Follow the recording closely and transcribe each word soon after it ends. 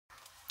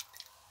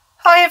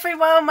Hi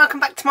everyone, welcome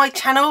back to my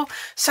channel.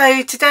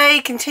 So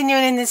today,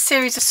 continuing in this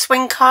series of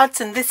swing cards,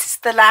 and this is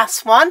the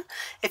last one.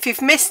 If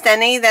you've missed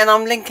any, then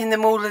I'm linking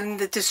them all in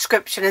the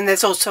description, and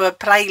there's also a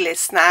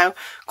playlist now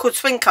called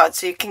swing cards,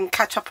 so you can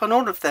catch up on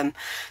all of them.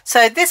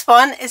 So this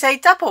one is a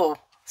double,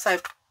 so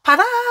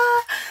ta-da!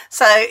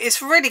 So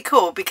it's really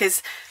cool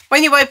because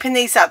when you open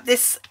these up,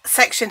 this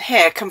section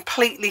here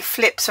completely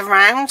flips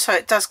around, so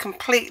it does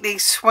completely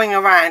swing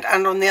around,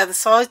 and on the other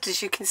side,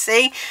 as you can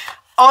see,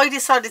 I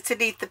decided to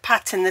leave the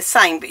pattern the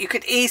same, but you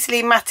could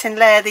easily mat and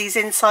layer these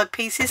inside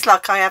pieces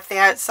like I have the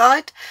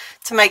outside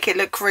to make it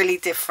look really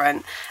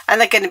different.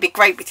 And they're going to be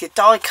great with your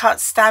die cut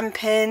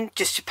stamping,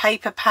 just your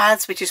paper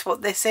pads, which is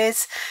what this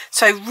is.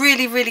 So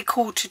really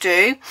cool to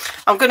do.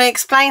 I'm going to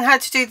explain how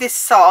to do this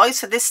size.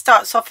 So this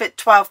starts off at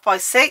 12 by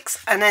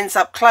 6 and ends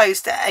up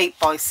closed at 8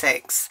 by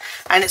 6.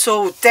 And it's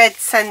all dead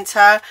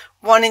center,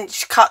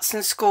 1-inch cuts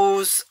and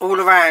scores all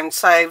around.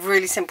 So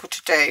really simple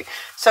to do.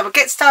 So we'll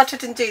get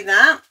started and do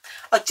that.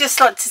 I'd just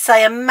like to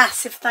say a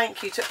massive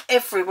thank you to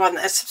everyone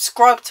that has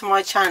subscribed to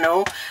my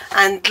channel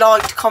and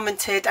liked,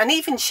 commented and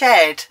even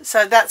shared.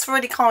 So that's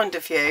really kind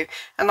of you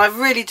and I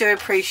really do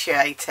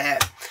appreciate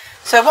it.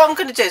 So what I'm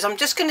going to do is I'm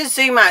just going to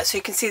zoom out so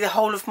you can see the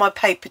whole of my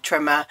paper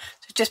trimmer.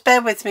 So just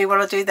bear with me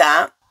while I do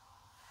that.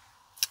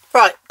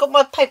 Right, got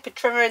my paper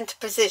trimmer into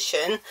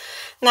position.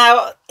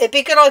 Now it'd be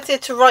a good idea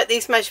to write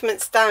these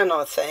measurements down,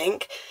 I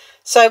think.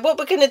 So what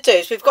we're going to do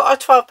is we've got our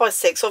 12 by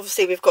 6,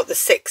 obviously we've got the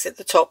 6 at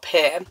the top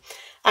here.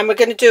 And we're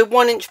going to do a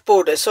 1-inch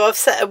border. So I've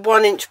set a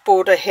 1-inch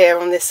border here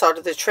on this side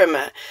of the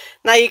trimmer.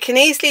 Now you can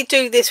easily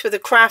do this with a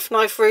craft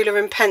knife, ruler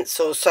and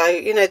pencil. So,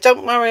 you know,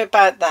 don't worry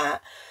about that.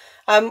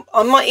 I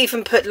might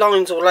even put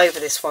lines all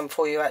over this one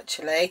for you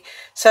actually.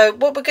 So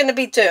what we're going to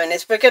be doing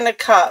is we're going to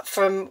cut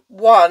from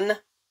 1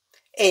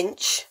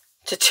 inch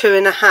to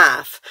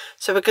 2.5.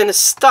 So we're going to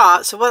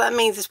start. So what that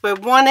means is we're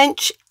 1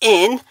 inch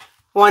in,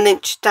 1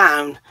 inch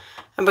down.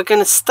 And we're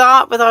going to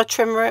start with our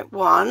trimmer at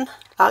 1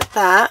 like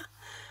that.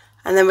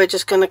 And then we're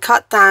just going to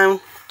cut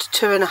down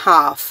to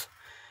 2.5,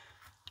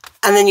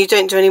 and then you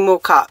don't do any more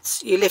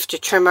cuts. You lift your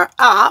trimmer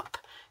up,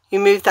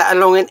 you move that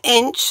along 1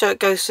 inch so it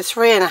goes to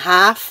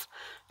 3.5,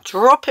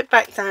 drop it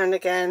back down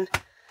again,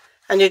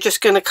 and you're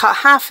just going to cut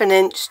 1/2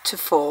 inch to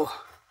 4.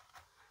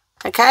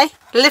 Okay,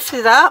 lift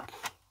it up,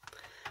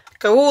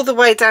 go all the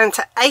way down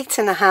to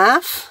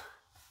 8.5,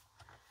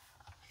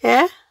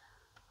 yeah,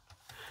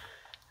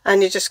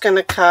 and you're just going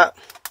to cut,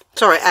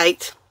 sorry,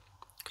 8,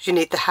 because you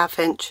need the 1/2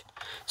 inch.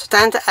 So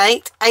down to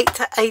 8, 8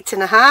 to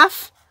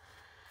 8.5,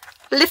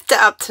 lift it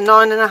up to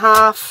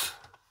 9.5,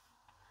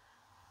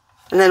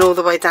 and then all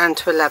the way down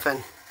to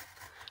 11.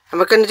 And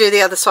we're going to do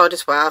the other side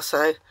as well,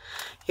 so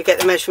you get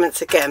the measurements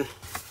again.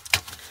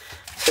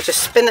 So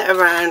just spin it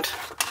around,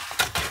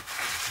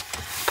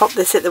 pop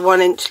this at the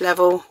 1 inch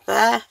level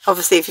there.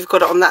 Obviously if you've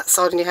got it on that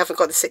side and you haven't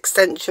got this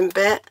extension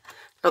bit,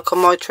 like on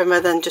my trimmer,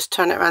 then just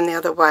turn it around the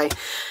other way.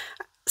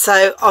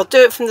 So I'll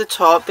do it from the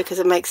top because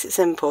it makes it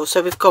simple.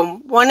 So we've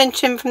gone 1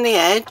 inch in from the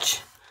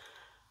edge,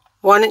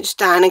 1 inch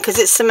down, and because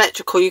it's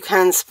symmetrical you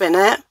can spin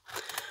it.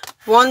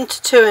 1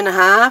 to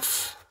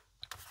 2.5,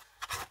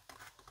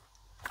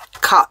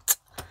 cut,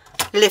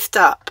 lift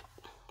up,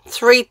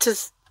 3 to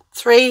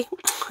 3,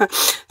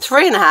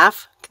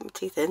 3.5, get my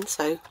teeth in,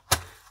 so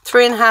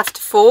 3.5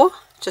 to 4,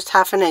 just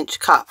 1/2 inch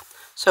cut.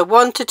 So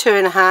 1 to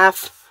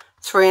 2.5,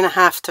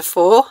 3.5 to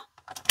 4,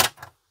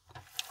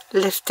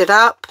 lift it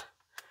up.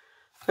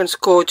 I'm going to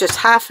score just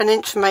 1/2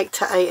 inch from 8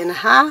 to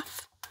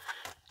 8.5,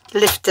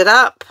 lift it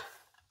up,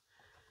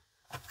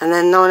 and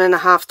then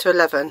 9.5 to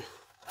 11.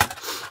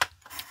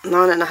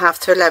 9.5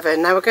 to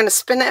 11. Now we're going to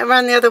spin it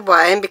around the other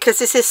way, and because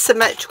this is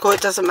symmetrical, it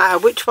doesn't matter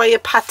which way your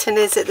pattern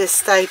is at this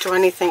stage or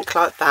anything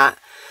like that.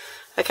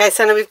 Okay,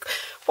 so now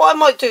what I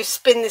might do is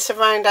spin this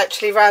around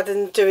actually rather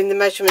than doing the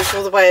measurements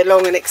all the way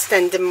along and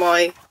extending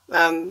my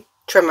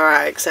trimmer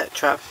out,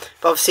 etc.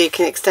 But obviously you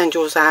can extend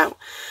yours out.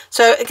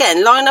 So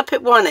again, line up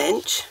at 1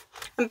 inch.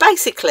 And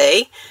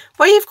basically,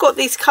 where you've got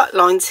these cut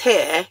lines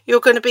here, you're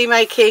going to be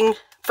making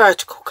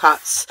vertical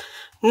cuts.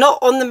 Not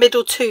on the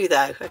middle two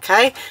though,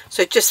 okay?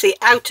 So just the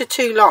outer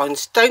 2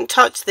 lines. Don't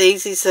touch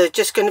these are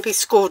just going to be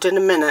scored in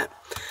a minute.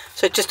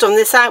 So just on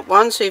this out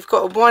one, so you've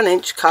got a 1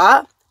 inch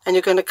cut, and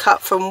you're going to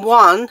cut from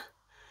 1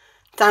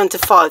 down to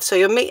 5. So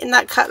you're meeting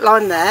that cut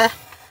line there,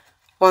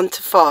 1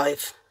 to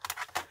 5.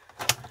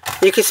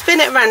 You can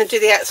spin it around and do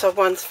the outside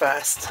ones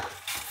first.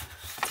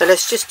 So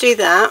let's just do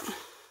that.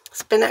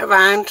 Spin it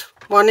around,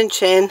 1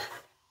 inch in,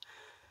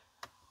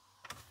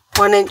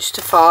 1 inch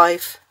to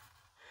 5.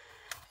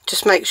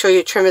 Just make sure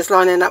your trimmer's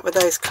lining up with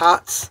those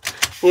cuts.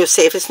 And you'll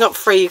see if it's not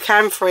free, you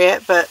can free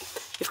it, but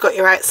you've got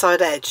your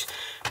outside edge.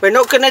 We're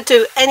not going to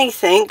do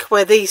anything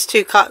where these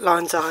 2 cut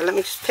lines are. Let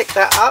me just pick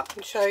that up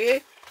and show you.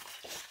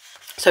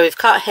 So we've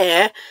cut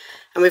here,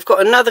 and we've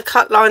got another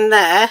cut line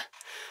there,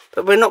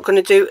 but we're not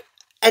going to do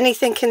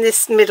anything in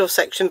this middle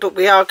section, but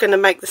we are going to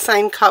make the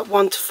same cut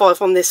 1 to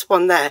 5 on this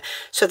one there.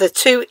 So the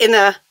 2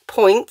 inner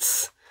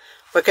points,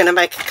 we're going to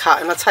make a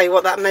cut, and I'll tell you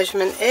what that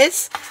measurement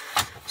is.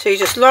 So you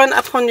just line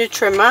up on your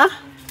trimmer,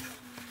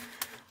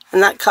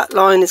 and that cut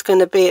line is going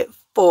to be at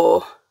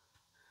 4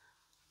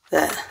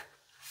 there.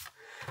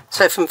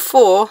 So from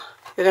 4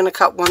 you're going to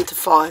cut 1 to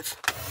 5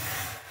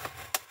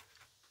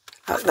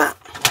 like that,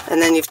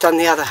 and then you've done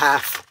the other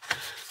half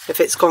if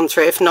it's gone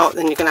through. If not,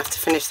 then you're going to have to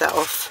finish that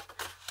off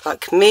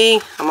like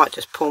me. I might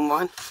just pull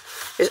mine.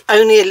 It's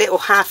only a little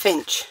 ½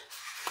 inch.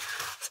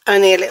 It's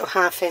only a little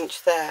 ½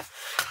 inch there.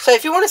 So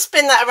if you want to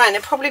spin that around,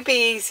 it'll probably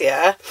be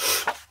easier,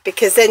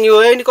 because then you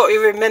only got to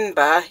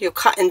remember you're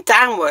cutting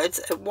downwards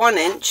at 1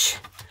 inch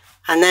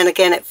and then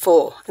again at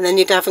 4, and then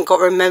you haven't got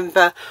to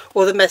remember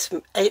all the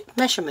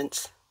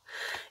measurements.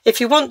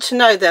 If you want to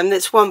know them,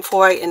 it's 1,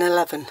 4, 8 and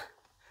 11,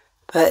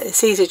 but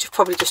it's easier to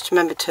probably just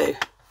remember 2.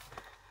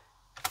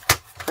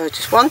 So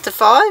just 1 to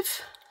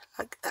 5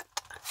 like that.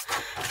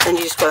 Then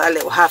you just got that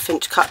little ½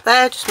 inch cut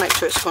there. Just make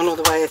sure it's gone all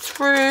the way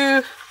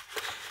through.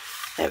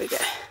 There we go.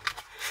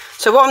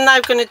 So what I'm now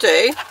going to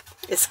do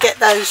is get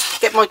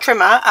my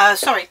trimmer.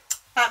 Sorry,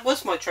 that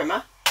was my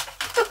trimmer.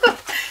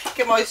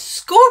 Get my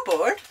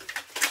scoreboard.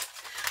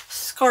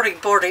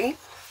 Boardy.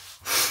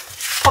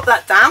 Pop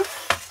that down.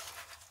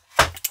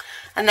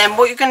 And then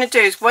what you're going to do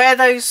is where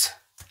those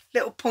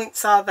little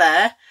points are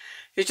there,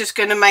 you're just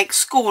going to make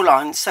score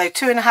lines. So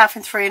 2.5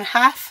 and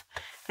 3.5.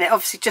 And it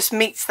obviously just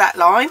meets that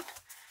line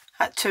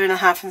at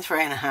 2.5 and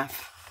 3.5.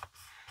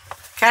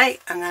 Okay,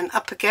 and then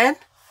up again,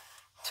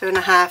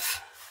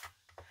 2.5.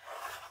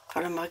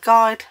 Follow my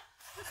guide,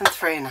 and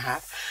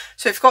 3.5.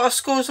 So we've got our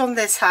scores on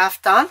this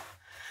half done,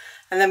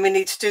 and then we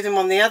need to do them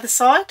on the other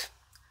side.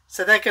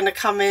 So they're going to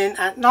come in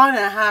at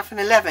 9.5 and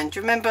 11. Do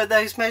you remember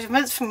those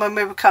measurements from when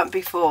we were cutting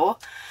before?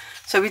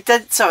 So we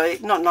did, sorry,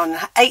 not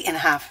 9.5,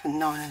 8.5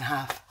 and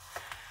 9.5.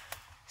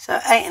 So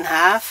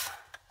 8.5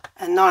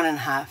 and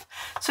 9.5.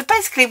 So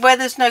basically where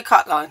there's no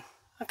cut line.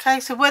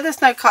 Okay, so where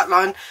there's no cut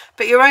line,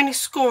 but you're only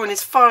scoring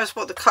as far as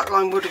what the cut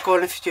line would have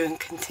gone if you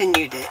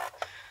continued it.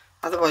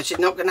 Otherwise you're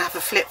not going to have a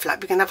flip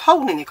flap, you're going to have a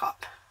hole in your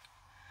cup.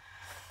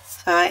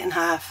 So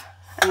 8.5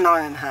 and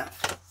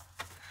 9.5.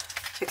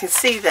 So you can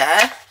see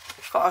there,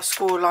 we've got our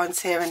score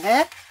lines here and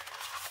here.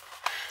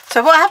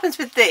 So what happens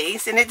with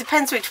these, and it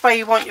depends which way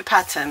you want your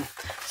pattern.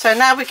 So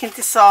now we can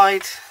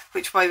decide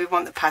which way we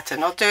want the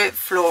pattern. I'll do it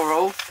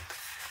floral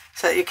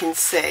so that you can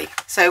see.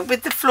 So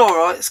with the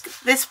floral,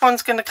 this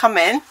one's going to come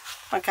in,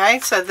 okay,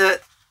 so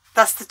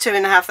that's the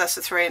 2.5, that's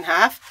the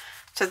 3.5.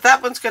 So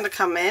that one's going to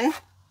come in,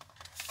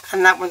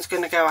 and that one's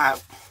going to go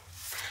out.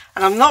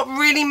 And I'm not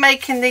really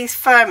making these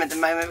firm at the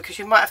moment because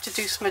you might have to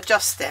do some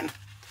adjusting.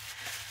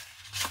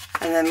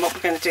 And then what we're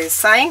going to do is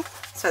the same.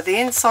 So the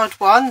inside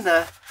one,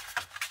 the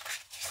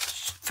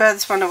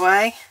furthest one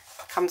away,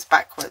 comes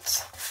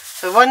backwards.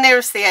 So the one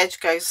nearest the edge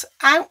goes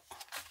out.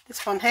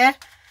 This one here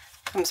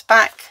comes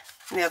back,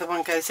 and the other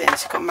one goes in.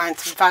 So you've got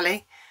mountain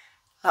valley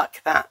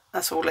like that.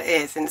 That's all it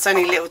is, and it's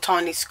only little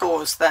tiny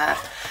scores there.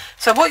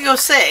 So what you'll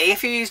see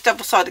if you use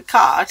double-sided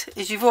card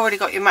is you've already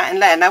got your matting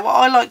layer. Now what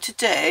I like to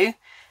do,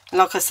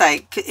 like I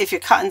say, if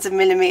your cutting's a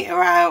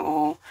millimetre out,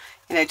 or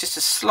you know, just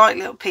a slight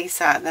little piece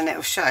out, then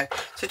it'll show.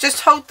 So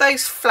just hold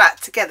those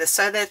flat together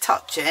so they're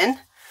touching,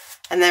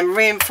 and then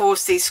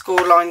reinforce these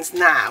score lines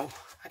now.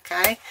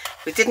 Okay,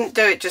 we didn't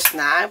do it just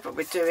now, but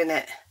we're doing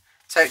it.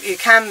 So you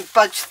can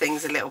budge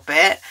things a little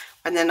bit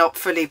when they're not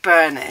fully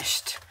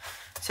burnished.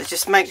 So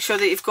just make sure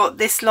that you've got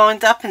this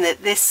lined up, and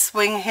that this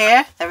swing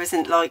here, there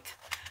isn't like,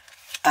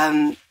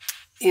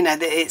 you know,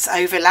 that it's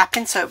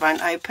overlapping so it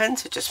won't open.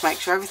 So just make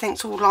sure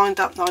everything's all lined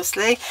up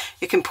nicely.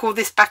 You can pull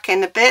this back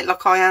in a bit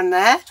like I am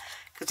there,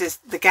 because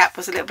the gap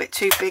was a little bit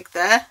too big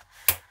there.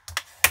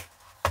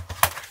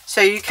 So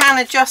you can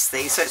adjust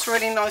these, so it's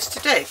really nice to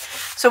do.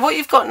 So what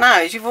you've got now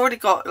is you've already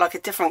got like a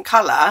different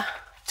colour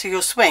to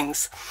your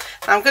swings.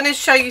 And I'm going to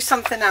show you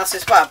something else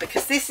as well,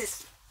 because this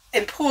is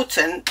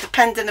important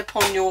depending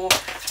upon your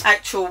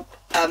actual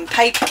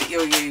paper that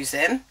you're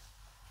using.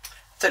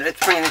 Don't know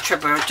to bring in the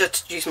tribber, I'll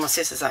just use my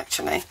scissors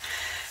actually.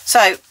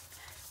 So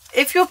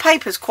if your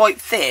paper's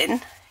quite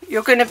thin,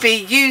 you're going to be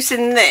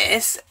using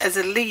this as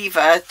a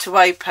lever to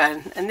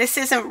open, and this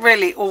isn't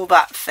really all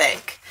that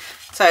thick.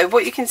 So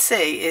what you can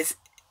see is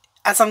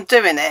as I'm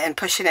doing it and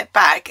pushing it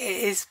back, it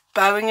is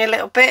bowing a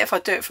little bit. If I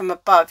do it from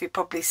above, you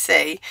probably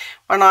see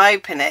when I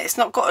open it, it's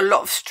not got a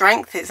lot of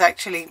strength, it's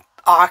actually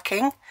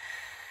arcing.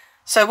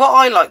 So what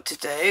I like to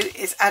do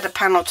is add a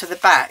panel to the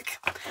back,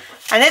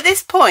 and at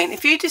this point,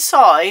 if you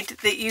decide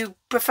that you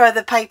prefer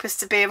the papers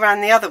to be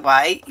around the other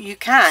way, you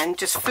can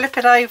just flip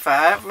it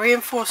over,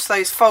 reinforce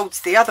those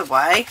folds the other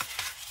way,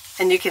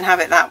 and you can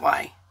have it that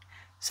way.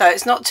 So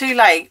it's not too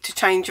late to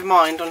change your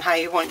mind on how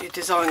you want your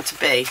design to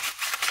be.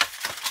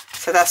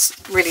 So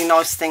that's a really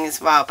nice thing as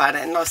well about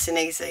it, and nice and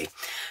easy.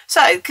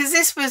 So because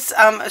this was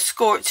a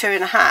score at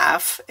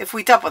 2.5, if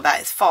we double that,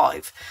 it's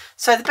 5.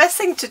 So the best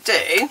thing to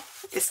do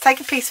is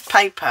take a piece of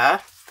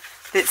paper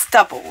that's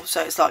double.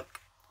 So it's like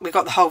we've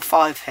got the whole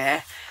 5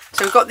 here.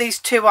 So we've got these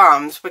 2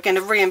 arms. We're going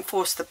to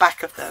reinforce the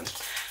back of them.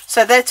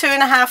 So they're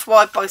 2.5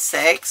 wide by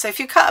 6. So if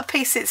you cut a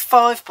piece that's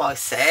 5 by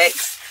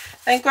 6,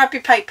 then grab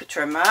your paper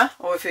trimmer,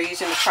 or if you're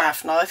using a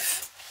craft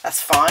knife,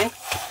 that's fine.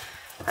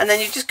 And then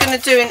you're just going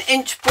to do an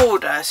inch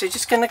border. So you're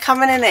just going to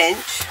come in an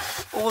inch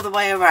all the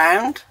way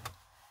around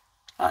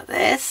like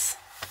this.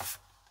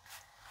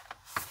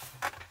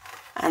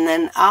 And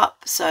then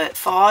up, so at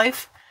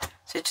 5.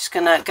 So you're just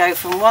going to go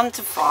from 1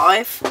 to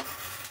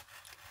 5.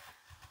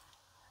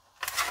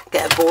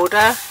 Get a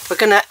border. We're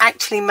going to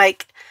actually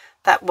make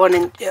that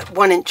 1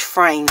 inch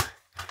frame.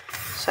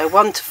 So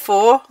 1 to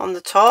 4 on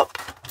the top.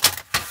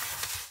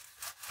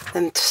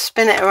 Then to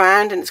spin it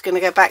around, and it's going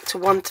to go back to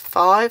 1 to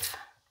 5.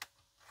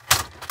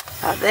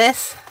 Like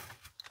this.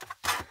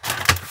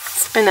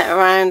 Spin it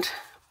around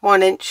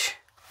 1 inch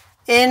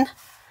in,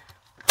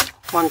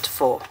 1 to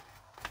 4.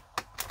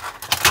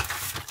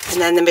 And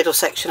then the middle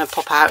section will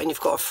pop out and you've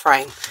got a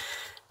frame.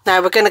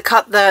 Now we're going to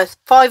cut the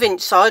 5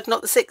 inch side,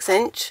 not the 6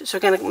 inch. So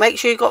we're going to make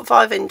sure you've got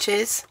 5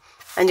 inches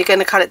and you're going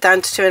to cut it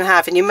down to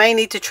 2.5. And you may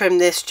need to trim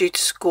this due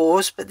to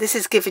scores, but this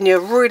is giving you a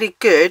really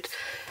good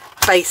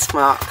base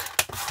mark.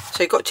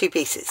 So you've got 2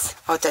 pieces,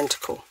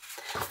 identical.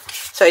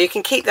 So you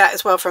can keep that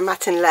as well for a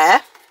matting layer.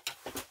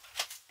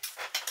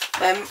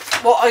 Then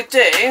what I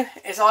do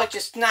is I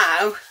just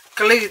now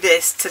glue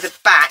this to the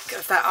back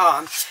of that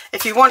arm.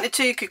 If you wanted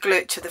to, you could glue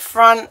it to the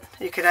front.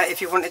 You could,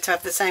 if you wanted to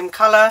have the same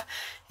colour,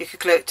 you could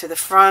glue it to the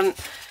front.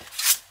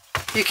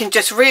 You can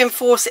just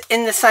reinforce it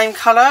in the same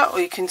colour, or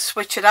you can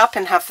switch it up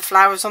and have the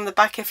flowers on the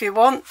back if you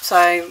want.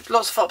 So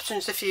lots of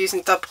options if you're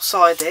using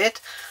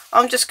double-sided.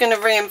 I'm just going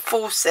to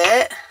reinforce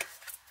it.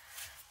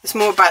 It's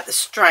more about the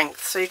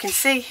strength. So you can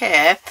see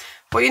here,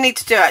 what you need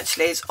to do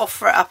actually is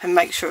offer it up and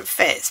make sure it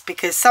fits,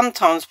 because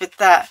sometimes with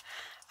that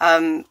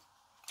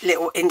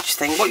little inch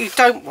thing, what you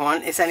don't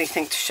want is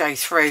anything to show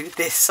through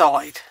this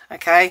side.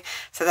 Okay,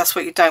 so that's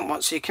what you don't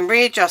want. So you can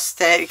readjust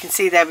it. You can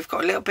see there we've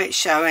got a little bit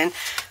showing,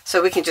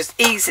 so we can just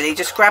easily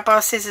just grab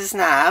our scissors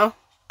now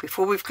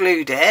before we've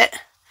glued it.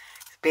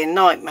 It'd be a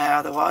nightmare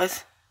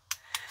otherwise,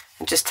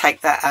 and just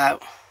take that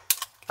out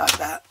like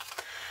that,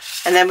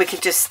 and then we can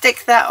just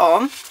stick that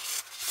on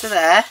to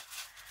there,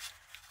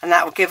 and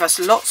that will give us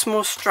lots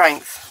more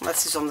strength.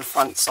 This is on the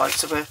front side,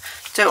 so we'll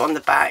do it on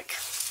the back,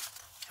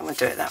 and we'll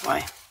do it that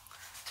way.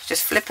 So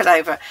just flip it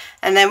over,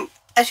 and then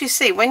as you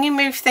see, when you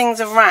move things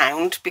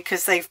around,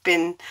 because they've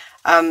been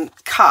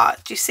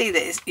cut, do you see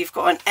that you've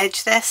got an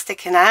edge there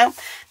sticking out?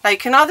 Now you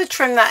can either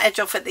trim that edge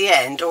off at the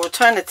end, or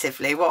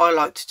alternatively what I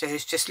like to do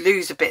is just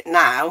lose a bit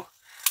now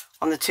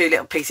on the 2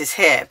 little pieces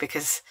here,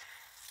 because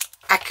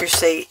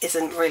accuracy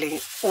isn't really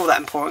all that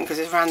important because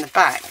it's around the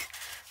back.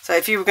 So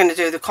if you were going to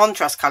do the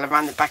contrast colour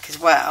around the back as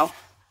well,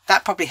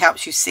 that probably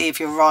helps you see if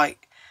you're right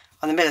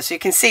on the middle. So you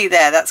can see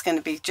there, that's going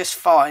to be just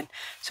fine.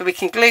 So we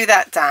can glue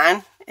that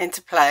down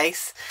into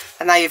place,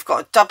 and now you've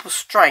got a double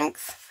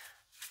strength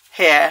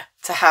here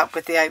to help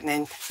with the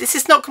opening. This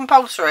is not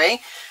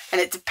compulsory,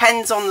 and it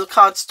depends on the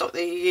cardstock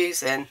that you're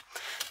using.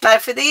 Now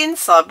for the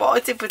inside, what I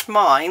did with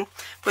mine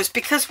was,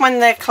 because when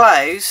they're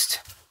closed,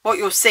 what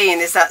you're seeing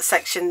is that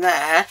section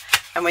there,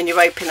 and when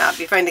you open it up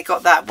you've only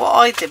got that. What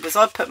I did was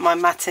I put my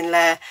matting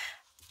layer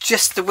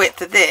just the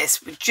width of this,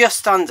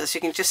 just under, so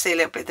you can just see a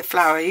little bit of the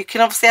flower. You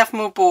can obviously have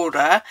more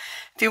border.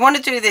 If you want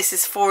to do this,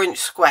 is 4 inch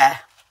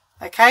square.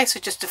 Okay, so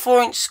just a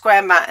 4 inch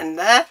square mat in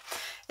there.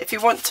 If you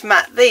want to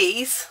mat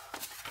these,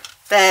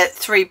 they're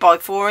 3 by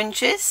 4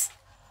 inches.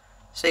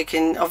 So you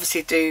can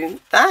obviously do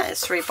that,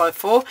 it's 3 by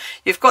 4.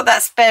 You've got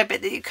that spare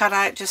bit that you cut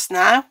out just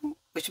now,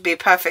 which would be a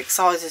perfect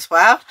size as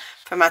well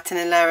for matting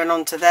and layering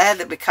onto there,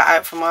 that we cut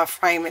out from our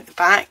frame at the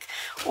back.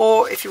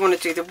 Or if you want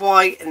to do the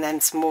white and then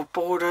some more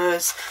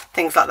borders,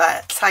 things like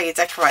that, that's how you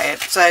decorate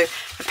it. So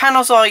the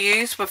panels I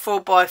used were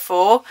 4 by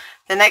 4.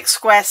 The next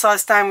square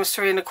size down was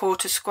 3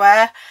 1/4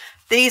 square.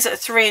 These are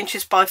 3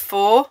 inches by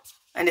 4,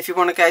 and if you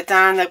want to go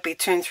down, they'll be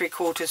 2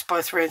 3/4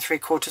 by 3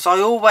 3/4.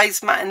 I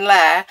always mat and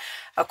layer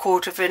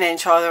 1/4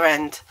 inch either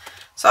end.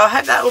 So I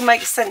hope that will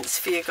make sense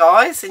for you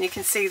guys, and you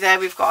can see there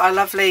we've got our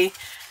lovely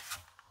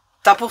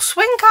double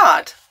swing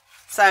card.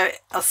 So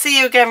I'll see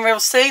you again real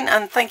soon,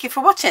 and thank you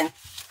for watching.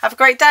 Have a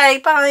great day.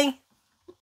 Bye.